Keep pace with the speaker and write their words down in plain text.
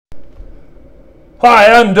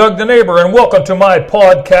Hi, I'm Doug the Neighbor, and welcome to my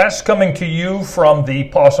podcast coming to you from the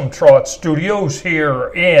Possum Trot Studios here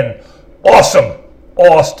in awesome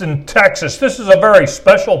Austin, Texas. This is a very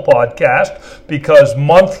special podcast because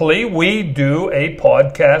monthly we do a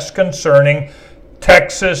podcast concerning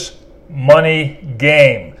Texas money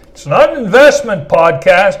game. It's not an investment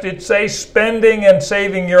podcast, it's a spending and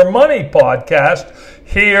saving your money podcast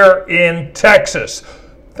here in Texas.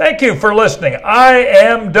 Thank you for listening. I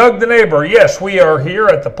am Doug the Neighbor. Yes, we are here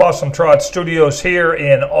at the Possum Trot Studios here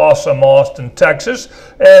in awesome Austin, Texas,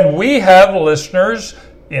 and we have listeners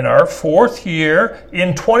in our fourth year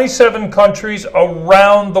in 27 countries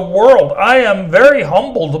around the world. I am very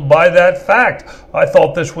humbled by that fact. I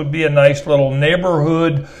thought this would be a nice little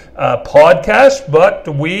neighborhood podcast, but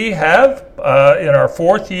we have, in our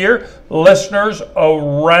fourth year, listeners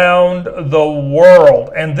around the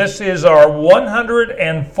world. And this is our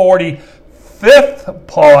 145th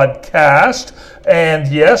podcast. And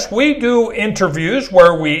yes, we do interviews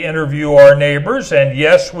where we interview our neighbors. And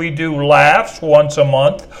yes, we do laughs once a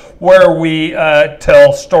month where we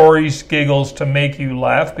tell stories, giggles to make you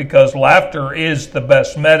laugh, because laughter is the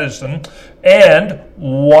best medicine. And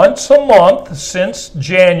once a month since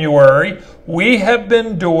January, we have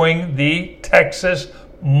been doing the Texas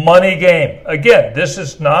Money Game. Again, this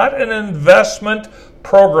is not an investment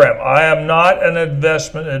program. I am not an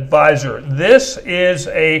investment advisor. This is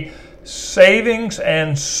a savings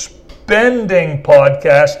and spending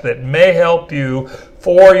podcast that may help you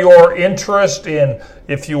for your interest in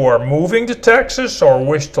if you are moving to Texas or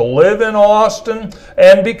wish to live in Austin,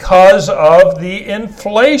 and because of the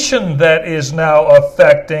inflation that is now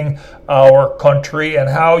affecting our country and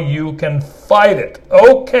how you can fight it.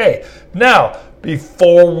 Okay, now,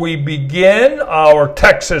 before we begin our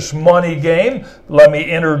Texas Money Game, let me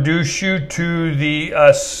introduce you to the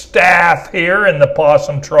staff here in the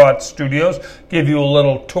Possum Trot Studios, give you a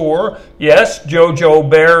little tour. Yes, JoJo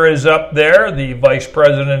Bear is up there, the Vice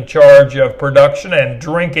President in charge of production and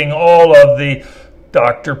drinking all of the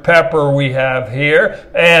Dr. Pepper we have here,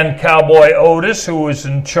 and Cowboy Otis, who is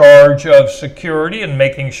in charge of security and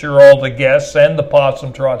making sure all the guests and the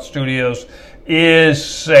Possum Trot Studios is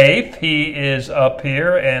safe. He is up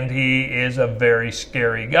here, and he is a very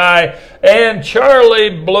scary guy. And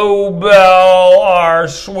Charlie Bluebell, our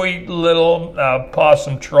sweet little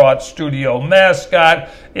Possum Trot Studio mascot,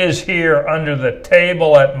 is here under the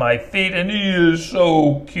table at my feet, and he is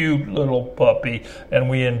so cute, little puppy, and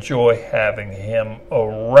we enjoy having him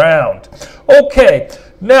around. Okay,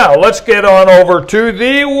 now let's get on over to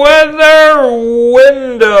the weather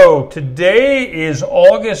window. Today is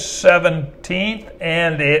August 17th,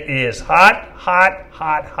 and it is hot.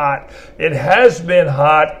 It has been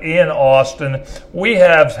hot in Austin. We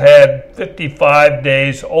have had 55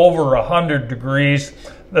 days over 100 degrees.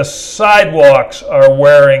 The sidewalks are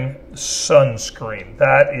wearing sunscreen.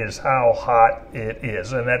 That is how hot it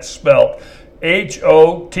is. And that's spelled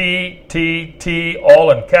H-O-T-T-T,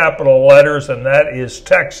 all in capital letters, and that is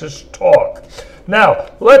Texas talk. Now,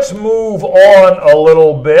 let's move on a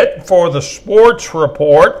little bit for the sports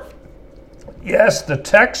report. Yes, the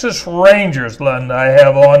Texas Rangers, and I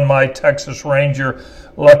have on my Texas Ranger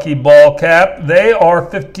lucky ball cap. They are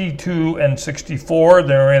 52-64.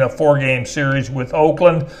 They're in a 4-game series with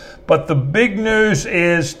Oakland. But the big news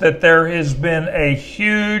is that there has been a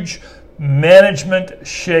huge management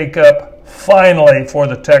shakeup finally for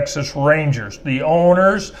the Texas Rangers. The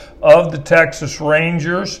owners of the Texas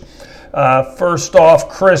Rangers, first off,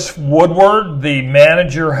 Chris Woodward, the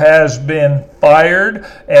manager, has been fired,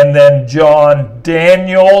 and then John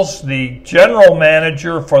Daniels, the general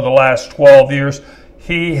manager for the last 12 years,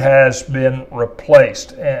 he has been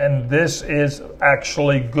replaced. And this is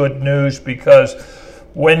actually good news, because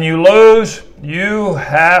when you lose, you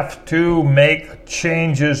have to make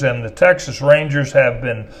changes, and the Texas Rangers have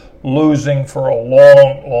been losing for a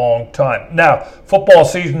long time. Now, football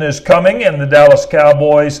season is coming, and the Dallas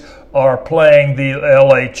Cowboys are playing the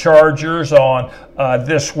LA Chargers on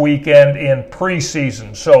this weekend in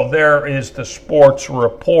preseason. So there is the sports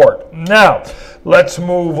report. Now, let's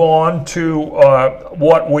move on to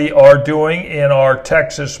what we are doing in our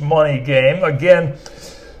Texas Money Game. Again,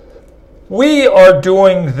 we are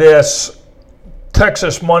doing this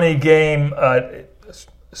Texas Money Game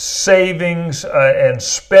savings and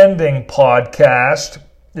spending podcast.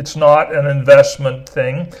 It's not an investment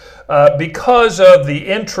thing because of the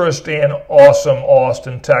interest in awesome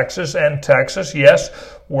Austin, Texas. And Texas, yes,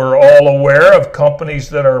 we're all aware of companies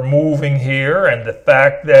that are moving here and the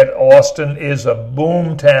fact that Austin is a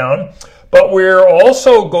boom town. But we're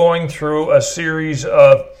also going through a series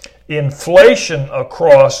of inflation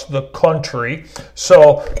across the country.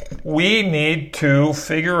 So we need to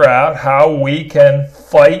figure out how we can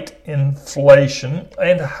fight inflation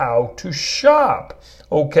and how to shop.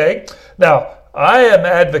 Okay? Now, I am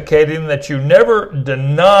advocating that you never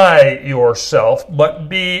deny yourself, but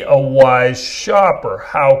be a wise shopper.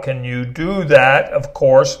 How can you do that? Of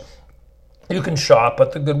course, you can shop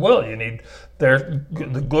at the Goodwill.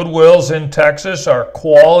 The Goodwills in Texas are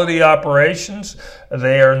quality operations.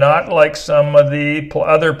 They are not like some of the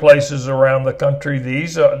other places around the country.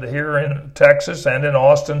 These here in Texas and in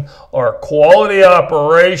Austin are quality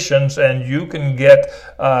operations, and you can get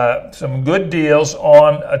some good deals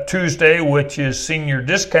on a Tuesday, which is senior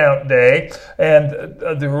discount day, and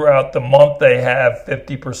throughout the month they have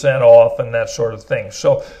 50% off and that sort of thing.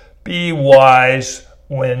 So be wise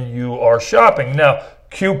when you are shopping. Now,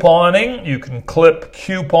 couponing, you can clip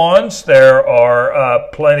coupons. There are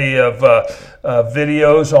plenty of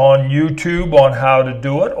videos on YouTube on how to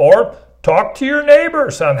do it, or talk to your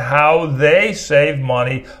neighbors on how they save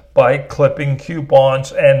money by clipping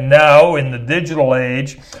coupons. And now in the digital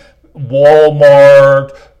age,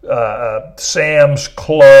 Walmart, Sam's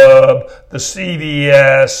Club, the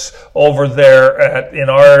CVS over there in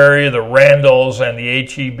our area, the Randalls and the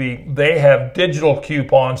HEB, they have digital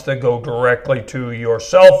coupons that go directly to your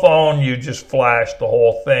cell phone. You just flash the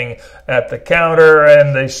whole thing at the counter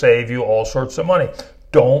and they save you all sorts of money.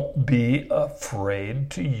 Don't be afraid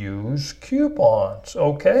to use coupons,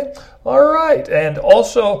 okay? All right, and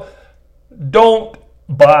also don't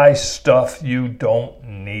buy stuff you don't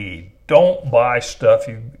need. Don't buy stuff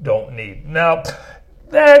you don't need. Now,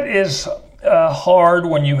 that is hard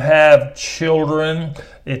when you have children.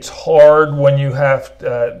 It's hard when you have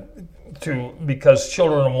because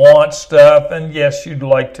children want stuff, and yes, you'd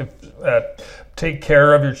like to take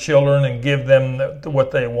care of your children and give them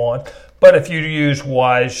what they want. But if you use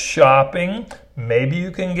wise shopping, maybe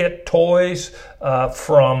you can get toys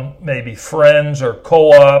from maybe friends or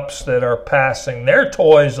co-ops that are passing their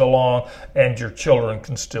toys along, and your children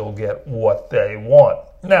can still get what they want.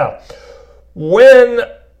 Now, when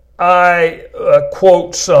I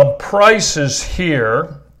quote some prices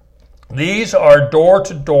here, these are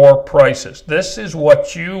door-to-door prices. This is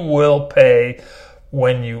what you will pay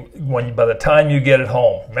when by the time you get it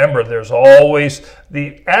home. Remember, there's always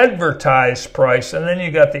the advertised price, and then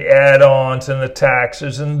you got the add-ons and the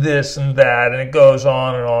taxes and this and that, and it goes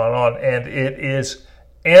on and on and on, and it is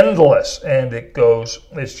endless, and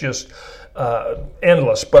it's just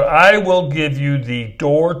endless. But I will give you the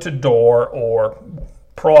door-to-door or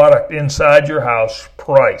product inside your house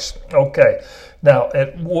price. Okay, now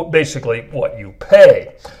basically what you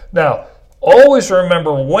pay. Now, always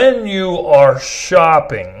remember when you are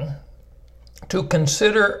shopping to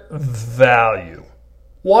consider value.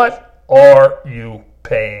 What are you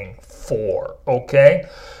paying for? Okay?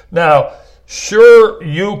 Now, sure,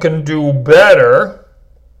 you can do better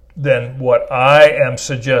than what I am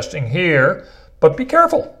suggesting here, but be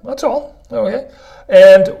careful. That's all. Okay?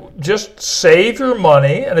 And just save your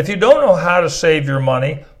money. And if you don't know how to save your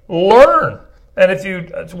money, learn. And if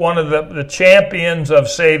it's one of the champions of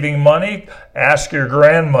saving money, ask your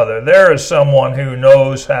grandmother. There is someone who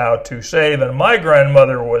knows how to save, and my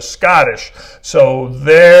grandmother was Scottish. So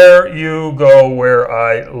there you go where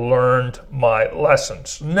I learned my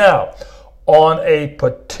lessons. Now, on a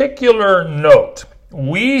particular note,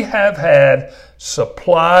 we have had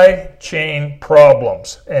supply chain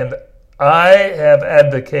problems, and I have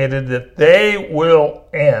advocated that they will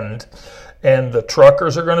end, and the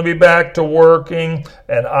truckers are going to be back to working,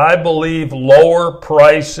 and I believe lower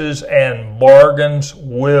prices and bargains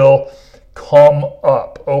will come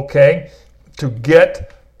up, okay, to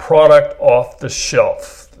get product off the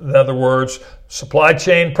shelf. In other words, supply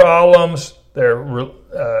chain problems, they're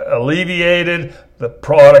alleviated. The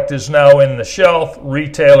product is now in the shelf.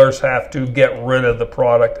 Retailers have to get rid of the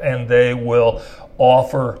product, and they will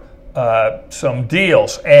offer some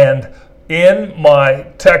deals. And in my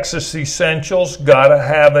Texas Essentials, Gotta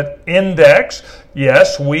Have It Index,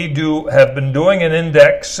 yes, we have been doing an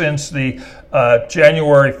index since the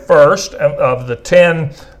January 1st of the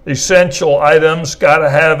 10 essential items, Gotta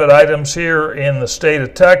Have It items here in the state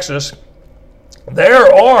of Texas.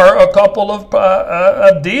 There are a couple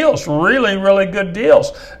of deals, really, really good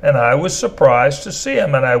deals, and I was surprised to see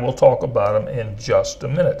them, and I will talk about them in just a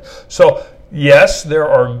minute. So, yes, there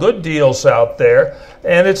are good deals out there,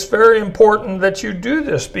 and it's very important that you do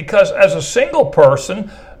this because as a single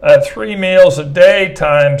person, 3 meals a day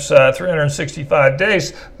times 365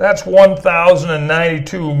 days, that's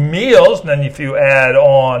 1,092 meals. And then if you add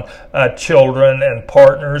on children and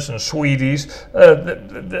partners and sweeties,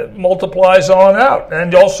 that multiplies on out.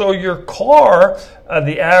 And also your car,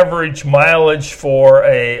 the average mileage for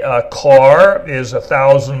a car is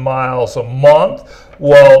 1,000 miles a month.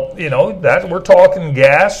 Well, that we're talking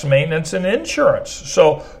gas, maintenance, and insurance.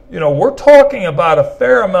 So, we're talking about a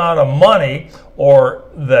fair amount of money, or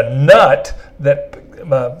the nut that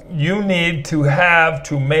you need to have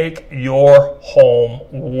to make your home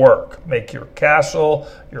work. Make your castle,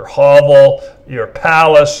 your hovel, your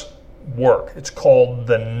palace work. It's called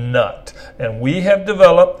the nut. And we have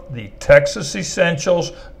developed the Texas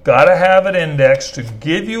Essentials Gotta Have It Index to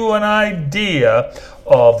give you an idea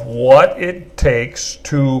of what it takes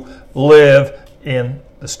to live in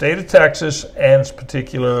the state of Texas, and in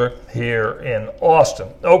particular here in Austin.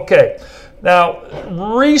 Okay, now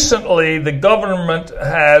recently the government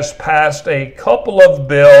has passed a couple of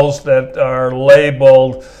bills that are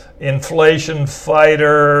labeled inflation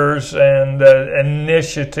fighters and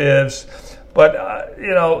initiatives, but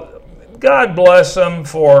God bless them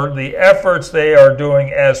for the efforts they are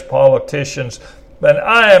doing as politicians. But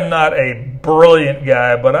I am not a brilliant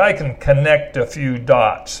guy, but I can connect a few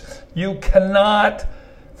dots. You cannot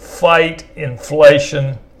fight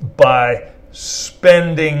inflation by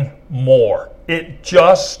spending more. It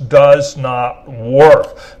just does not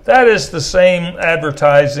work. That is the same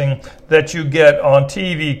advertising that you get on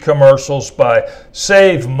TV commercials by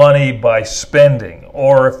save money by spending,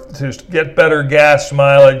 or to get better gas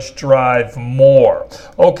mileage, drive more.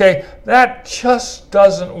 Okay, that just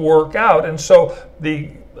doesn't work out. And so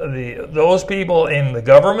those people in the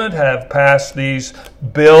government have passed these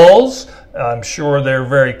bills. I'm sure they're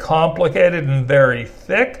very complicated and very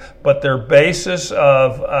thick, but their basis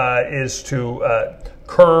is to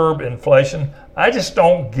curb inflation. I just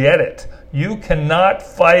don't get it. You cannot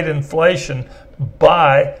fight inflation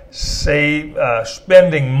by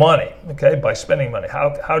spending money. Okay, by spending money.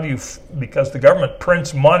 How do you? Because the government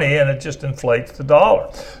prints money and it just inflates the dollar.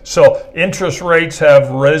 So interest rates have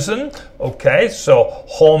risen. Okay, so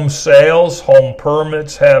home sales, home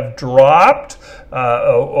permits have dropped.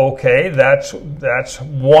 Okay, that's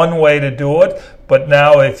one way to do it. But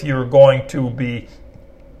now if you're going to be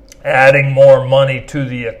adding more money to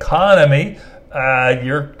the economy,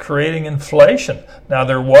 you're creating inflation. Now,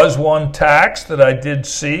 there was one tax that I did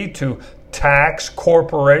see to tax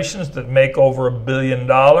corporations that make over $1 billion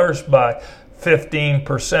by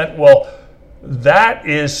 15%. Well, that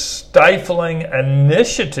is stifling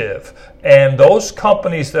initiative. And those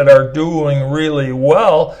companies that are doing really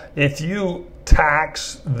well, if you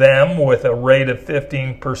tax them with a rate of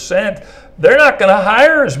 15%, they're not going to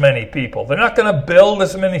hire as many people. They're not going to build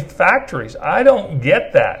as many factories. I don't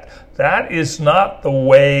get that. That is not the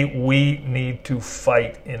way we need to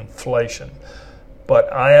fight inflation.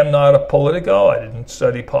 But I am not a politico. I didn't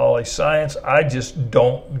study poli-science. I just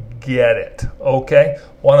don't get it. Okay?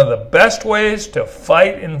 One of the best ways to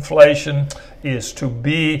fight inflation is to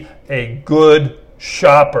be a good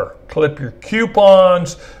shopper. Clip your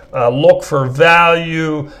coupons. Look for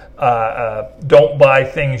value, don't buy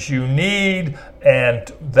things you need,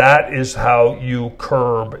 and that is how you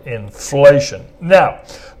curb inflation. Now,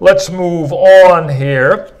 let's move on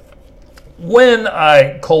here. When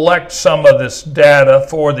I collect some of this data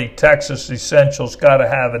for the Texas Essentials Gotta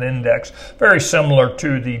Have It Index, very similar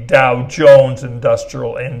to the Dow Jones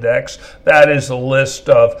Industrial Index, that is a list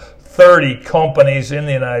of 30 companies in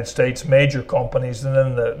the United States, major companies, and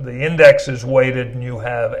then the index is weighted and you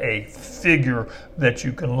have a figure that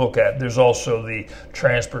you can look at. There's also the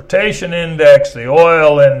transportation index, the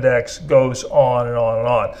oil index, goes on and on and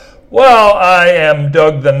on. Well, I am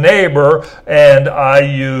Doug the neighbor, and I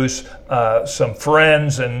use some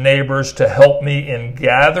friends and neighbors to help me in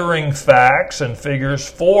gathering facts and figures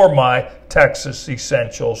for my Texas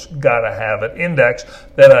Essentials Gotta Have It Index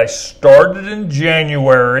that I started in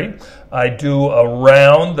January. I do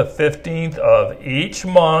around the 15th of each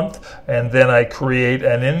month, and then I create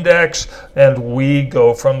an index, and we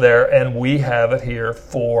go from there, and we have it here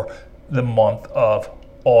for the month of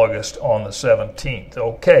August on the 17th.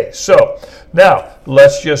 Okay, so now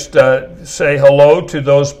let's just say hello to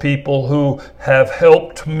those people who have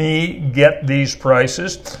helped me get these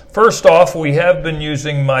prices. First off, we have been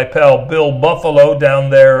using my pal Bill Buffalo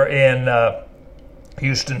down there in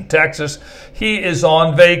Houston, Texas. He is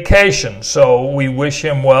on vacation, so we wish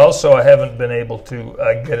him well. So I haven't been able to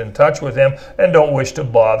get in touch with him, and don't wish to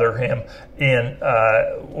bother him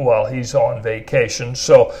while he's on vacation.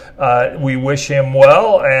 So we wish him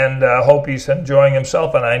well, and hope he's enjoying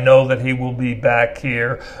himself. And I know that he will be back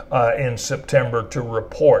here in September to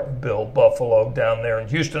report Bill Buffalo down there in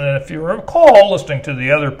Houston. And if you recall, listening to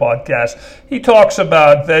the other podcast, he talks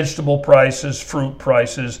about vegetable prices, fruit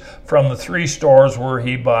prices from the 3 stores where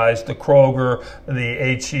he buys: the Kroger, the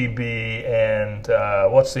H-E-B, and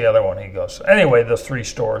what's the other one he goes? Anyway, the 3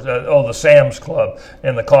 stores. The Sam's Club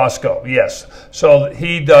and the Costco. Yes. So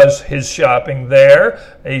he does his shopping there.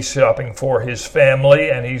 He's shopping for his family,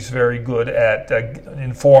 and he's very good at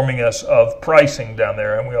informing us of pricing down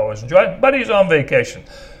there, and we always enjoy it. But he's on vacation.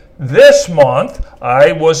 This month,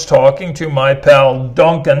 I was talking to my pal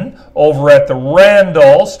Duncan over at the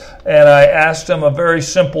Randalls, and I asked him a very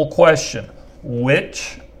simple question.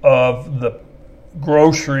 Which of the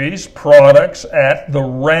groceries, products at the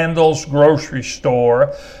Randalls grocery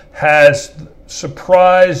store has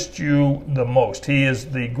surprised you the most? He is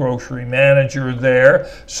the grocery manager there,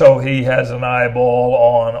 so he has an eyeball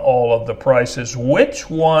on all of the prices. Which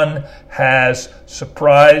one has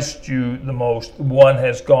surprised you the most? One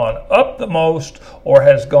has gone up the most or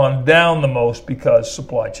has gone down the most because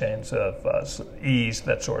supply chains have eased,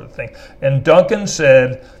 that sort of thing. And Duncan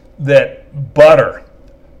said that butter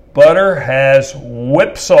has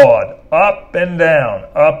whipsawed up and down,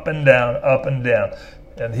 up and down, up and down.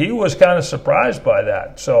 And he was kind of surprised by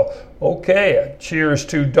that. So, okay, cheers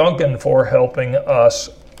to Duncan for helping us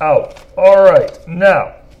out. All right,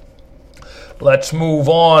 now, let's move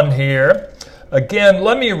on here. Again,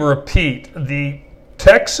 let me repeat. The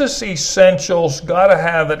Texas Essentials Gotta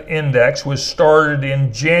Have It Index was started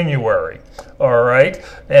in January, all right?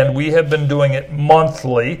 And we have been doing it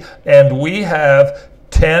monthly, and we have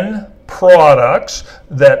 10 products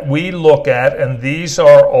that we look at, and these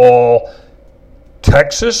are all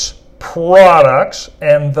Texas products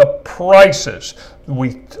and the prices.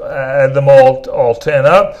 We add them all 10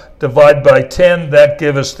 up, divide by 10, that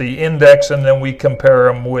gives us the index, and then we compare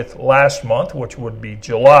them with last month, which would be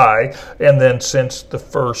July, and then since the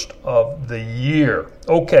first of the year.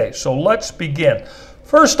 Okay, so let's begin.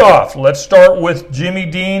 First off, let's start with Jimmy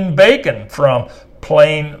Dean Bacon from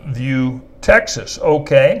Plainview, Texas.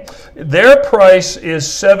 Okay, their price is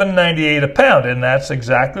 $7.98 a pound, and that's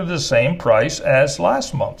exactly the same price as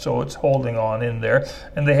last month. So it's holding on in there,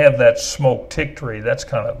 and they have that smoked hickory. That's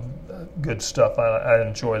kind of good stuff. I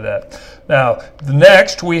enjoy that. Now,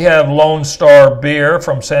 next we have Lone Star Beer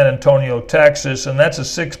from San Antonio, Texas, and that's a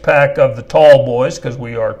 6-pack of the tall boys because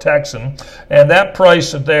we are Texan, and that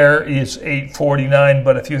price there is $8.49.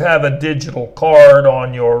 But if you have a digital card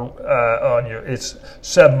on your it's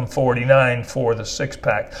 $7.49 for the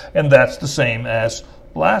 6-pack, and that's the same as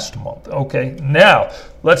last month. Okay, now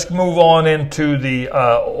let's move on into the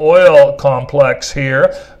oil complex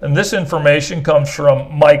here, and this information comes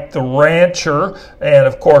from Mike the Rancher. And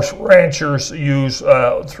of course, ranchers use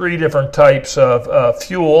 3 different types of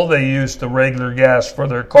fuel. They use the regular gas for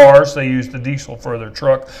their cars, they use the diesel for their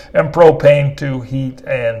truck, and propane to heat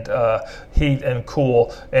and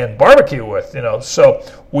cool and barbecue with. So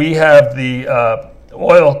we have the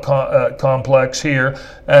oil complex here,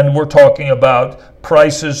 and we're talking about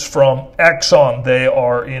prices from Exxon. They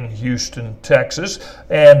are in Houston, Texas,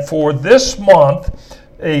 and for this month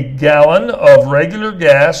a gallon of regular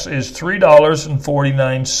gas is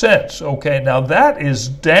 $3.49. Okay, now that is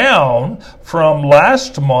down from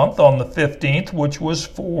last month on the 15th, which was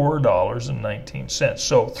 $4.19.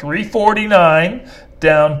 So $3.49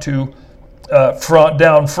 down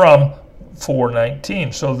from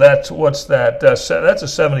 $4.19. So that's what's that? That's a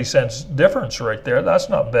 70 cents difference right there. That's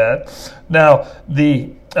not bad. Now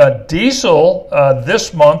the diesel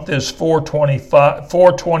this month is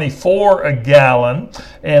 $4.24 a gallon,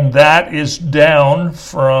 and that is down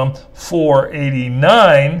from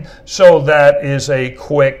 $4.89. So that is a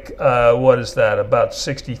quick what is that? About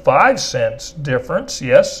 65 cents difference.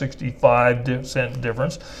 Yes, 65-cent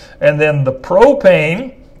difference. And then the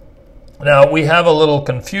propane. Now, we have a little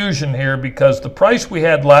confusion here because the price we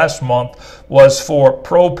had last month was for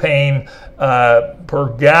propane per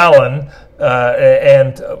gallon,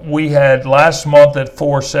 and we had last month at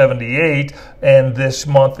 $4.78, and this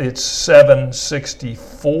month it's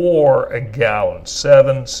 $7.64 a gallon,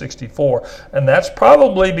 $7.64. And that's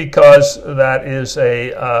probably because that is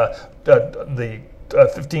the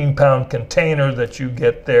 15-pound container that you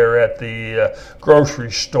get there at the grocery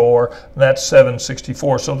store. And that's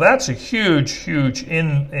 $7.64. So that's a huge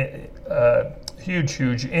increase.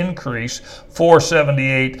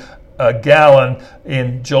 $4.78 a gallon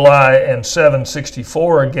in July and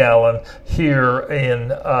 $7.64 a gallon here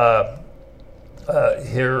in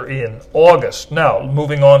August. Now,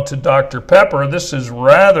 moving on to Dr. Pepper, this is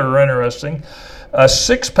rather interesting. A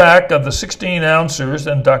 6-pack of the 16 ounces,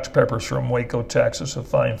 and Dr. Pepper's from Waco, Texas, a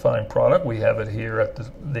fine product. We have it here at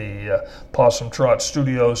the Possum Trot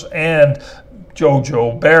Studios, and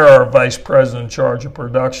Jojo Bear, our Vice President in charge of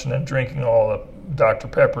production and drinking all the Dr.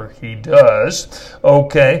 Pepper he does.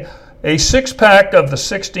 Okay, a 6-pack of the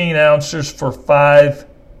 16 ounces for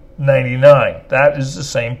 $5.99. That is the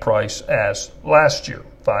same price as last year,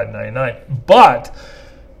 $5.99. But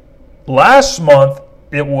last month,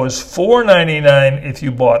 it was $4.99 if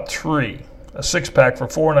you bought 3. A 6-pack for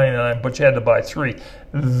 $4.99, but you had to buy 3.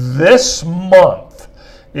 This month,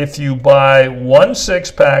 if you buy 1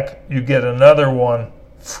 6-pack, you get another one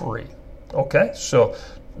free. Okay, so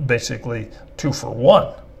basically 2 for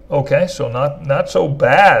 1. Okay, so not so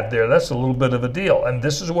bad there. That's a little bit of a deal. And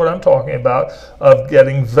this is what I'm talking about, of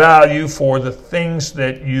getting value for the things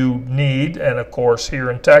that you need. And of course,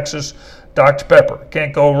 here in Texas, Dr. Pepper,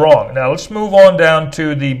 can't go wrong. Now let's move on down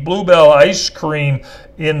to the Bluebell Ice Cream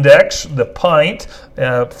Index, the pint,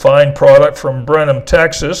 fine product from Brenham,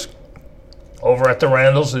 Texas. Over at the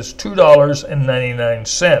Randalls is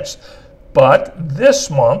 $2.99. But this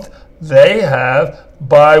month they have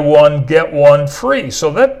buy one, get one free.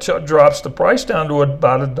 So that drops the price down to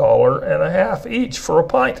about $1.50 each for a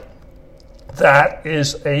pint. That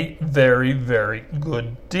is a very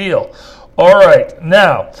good deal. All right,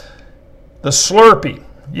 now, the Slurpee.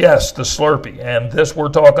 Yes, the Slurpee. And this, we're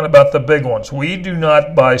talking about the big ones. We do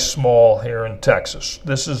not buy small here in Texas.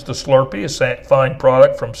 This is the Slurpee, a fine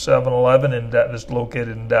product from 7-Eleven that is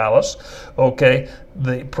located in Dallas. Okay,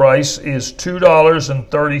 the price is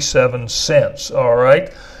 $2.37. All right.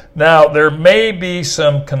 Now, there may be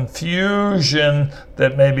some confusion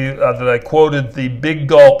that maybe that I quoted the Big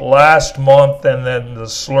Gulp last month and then the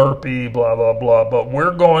Slurpee, blah, blah, blah. But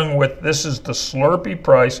we're going with, this is the Slurpee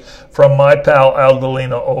price from my pal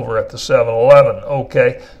Aldolina over at the 7-Eleven.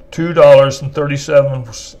 Okay,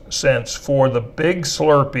 $2.37 for the big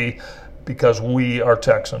Slurpee because we are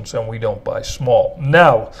Texans and we don't buy small.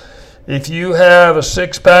 Now, if you have a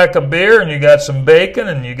 6-pack of beer and you got some bacon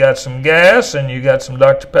and you got some gas and you got some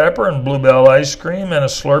Dr. Pepper and Bluebell ice cream and a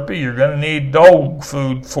Slurpee, you're going to need dog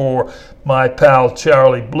food for my pal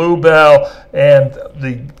Charlie Bluebell. And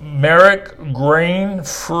the Merrick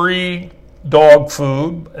grain-free dog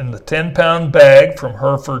food in the 10-pound bag from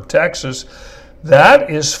Hereford, Texas, that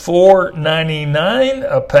is $4.99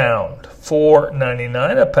 a pound.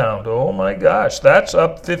 $4.99 a pound. Oh my gosh, that's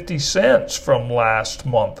up 50 cents from last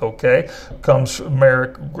month. Okay, comes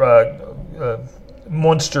Merrick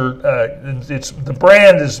Munster. It's the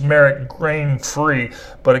brand is Merrick Grain Free,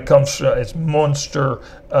 but it comes it's Munster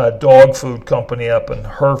Dog Food Company up in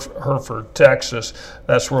Hereford, Texas.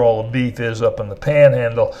 That's where all the beef is, up in the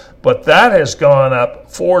Panhandle. But that has gone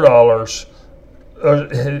up $4.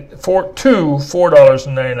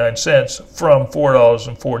 $4.99 from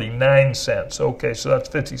 $4.49. Okay, so that's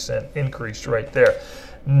 50-cent increase right there.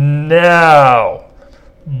 Now,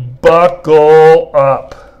 buckle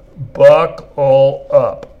up. Buckle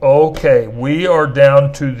up. Okay, we are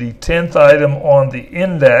down to the 10th item on the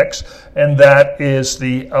index, and that is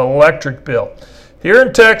the electric bill. Here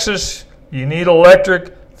in Texas, you need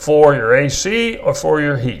electric for your AC or for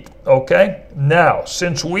your heat. Okay, now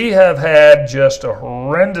since we have had just a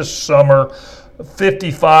horrendous summer,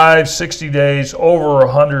 55, 60 days, over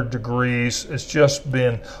 100 degrees, it's just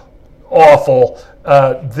been awful.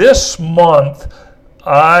 This month,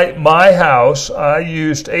 my house, I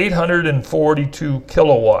used 842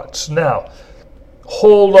 kilowatts. Now,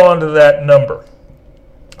 hold on to that number.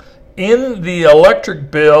 In the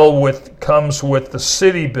electric bill comes with the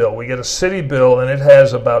city bill. We get a city bill, and it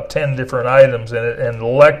has about 10 different items in it, and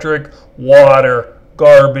electric, water,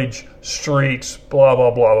 garbage, streets, blah, blah,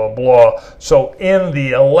 blah, blah, blah. So in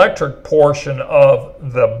the electric portion of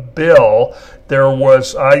the bill,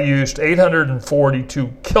 I used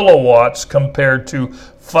 842 kilowatts compared to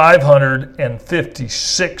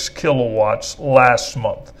 556 kilowatts last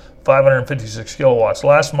month. 556 kilowatts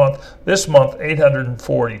last month. This month,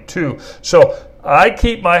 842. So I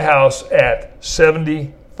keep my house at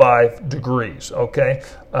 75 degrees, okay?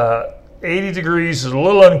 80 degrees is a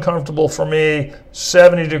little uncomfortable for me.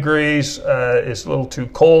 70 degrees is a little too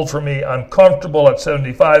cold for me. I'm comfortable at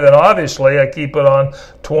 75, and obviously I keep it on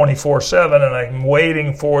 24/7, and I'm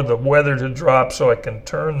waiting for the weather to drop so I can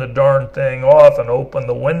turn the darn thing off and open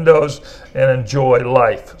the windows and enjoy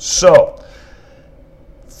life. So,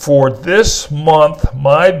 for this month,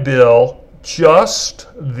 my bill just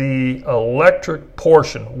the electric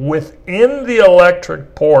portion. Within the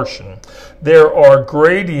electric portion, there are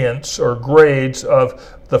gradients or grades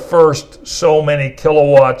of the first so many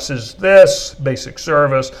kilowatts is this, basic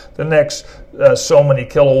service. The next so many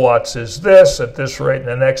kilowatts is this at this rate, and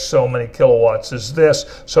the next so many kilowatts is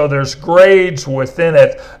this. So there's grades within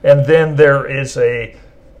it, and then there is a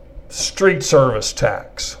street service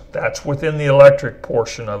tax. That's within the electric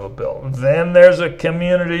portion of a bill. Then there's a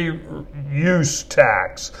community use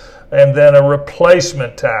tax, and then a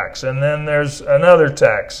replacement tax, and then there's another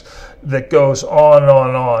tax that goes on and on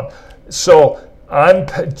and on. So I'm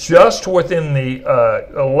just within the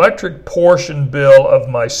electric portion bill of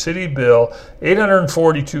my city bill,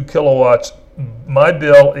 842 kilowatts. My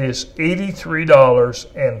bill is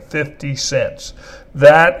 $83.50.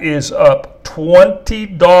 That is up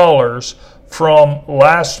 $20 from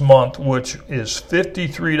last month, which is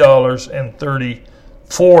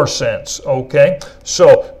 $53.34. Okay,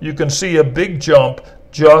 so you can see a big jump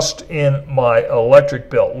just in my electric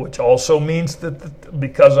bill, which also means that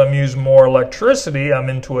because I'm using more electricity, I'm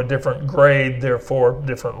into a different grade, therefore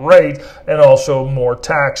different rate, and also more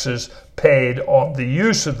taxes paid on the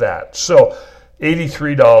use of that. So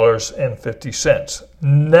 $83.50.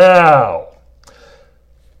 Now,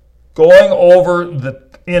 going over the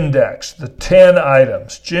index, the 10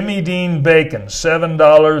 items. Jimmy Dean bacon,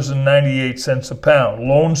 $7.98 a pound.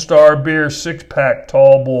 Lone Star beer, 6-pack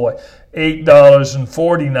tall boy,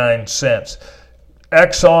 $8.49.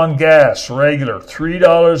 Exxon gas, regular,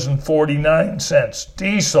 $3.49.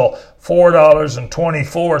 Diesel,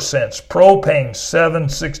 $4.24. Propane,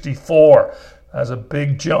 $7.64. That's a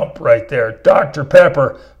big jump right there. Dr.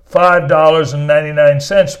 Pepper,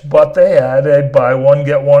 $5.99, but they had a buy one,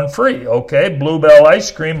 get one free. Okay, Bluebell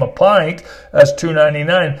ice cream, a pint, that's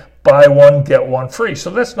 $2.99. Buy one, get one free. So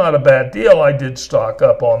that's not a bad deal. I did stock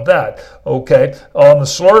up on that. Okay, on the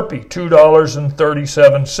Slurpee,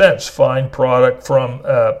 $2.37. Fine product from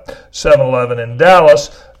 7-Eleven in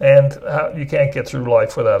Dallas, and you can't get through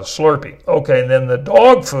life without a Slurpee. Okay, and then the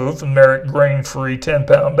dog food from Merit grain-free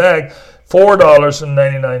 10-pound bag,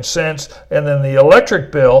 $4.99, and then the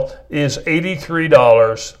electric bill is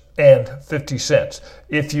 $83.50.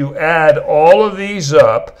 If you add all of these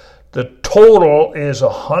up, the total is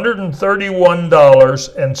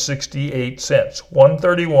 $131.68.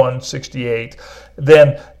 $131.68.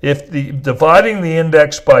 Then, if dividing the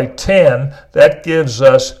index by 10, that gives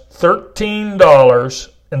us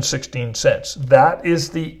 $13.16. That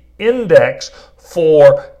is the index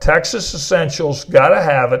for Texas Essentials. Gotta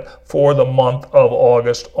have it for the month of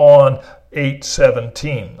August on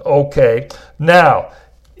 8/17. Okay, now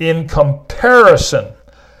in comparison,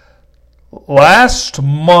 last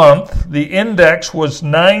month the index was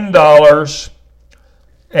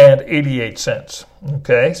 $9.88.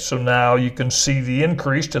 Okay, so now you can see the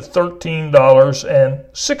increase to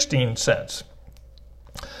 $13.16.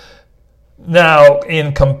 Now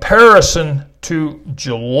in comparison to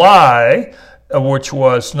July, which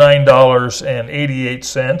was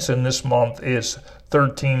 $9.88, and this month is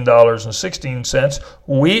 $13.16,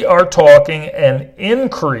 we are talking an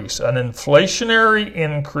increase, an inflationary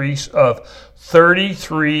increase of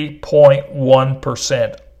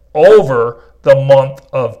 33.1% over the month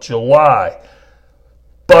of July.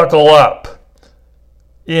 Buckle up.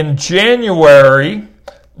 In January,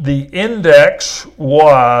 the index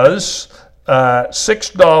was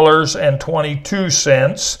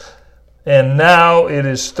 $6.22, and now it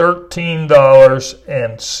is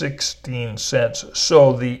 $13.16.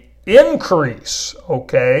 So the increase,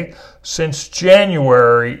 okay, since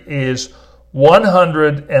January is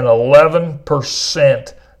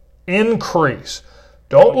 111% increase.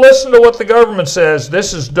 Don't listen to what the government says.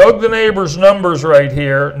 This is Doug the Neighbor's numbers right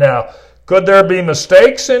here. Now, could there be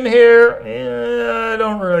mistakes in here? I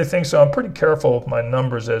don't really think so. I'm pretty careful with my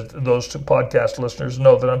numbers, as those two podcast listeners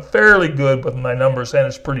know that I'm fairly good with my numbers, and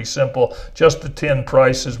it's pretty simple. Just the 10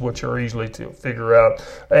 prices, which are easily to figure out.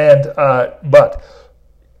 And but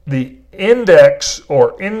the index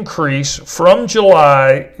or increase from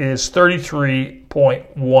July is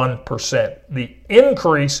 33.1%. The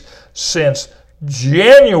increase since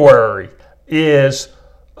January is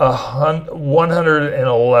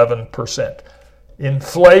 111%.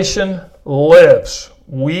 Inflation lives.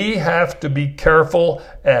 We have to be careful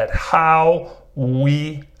at how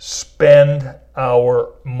we spend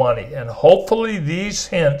our money. And hopefully these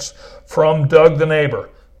hints from Doug the Neighbor,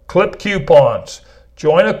 clip coupons,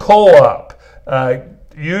 join a co-op,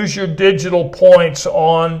 use your digital points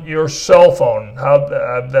on your cell phone.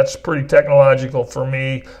 That's pretty technological for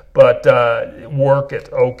me, but work it,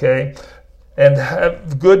 okay? and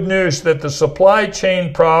have good news that the supply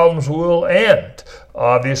chain problems will end.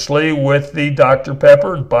 Obviously, with the Dr.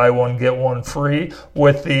 Pepper, buy one, get one free.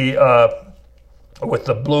 With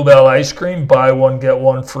the Bluebell ice cream, buy one, get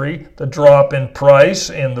one free. The drop in price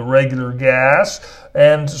in the regular gas,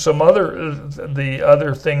 and some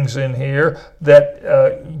other things in here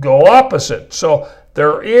that go opposite. So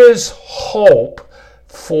there is hope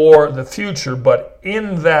for the future, but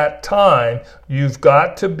in that time, you've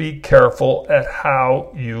got to be careful at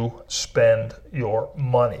how you spend your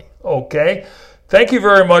money. Okay? Thank you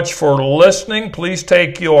very much for listening. Please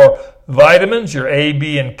take your vitamins, your A,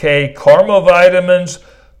 B, and K Karma vitamins.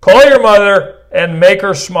 Call your mother and make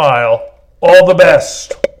her smile. All the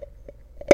best.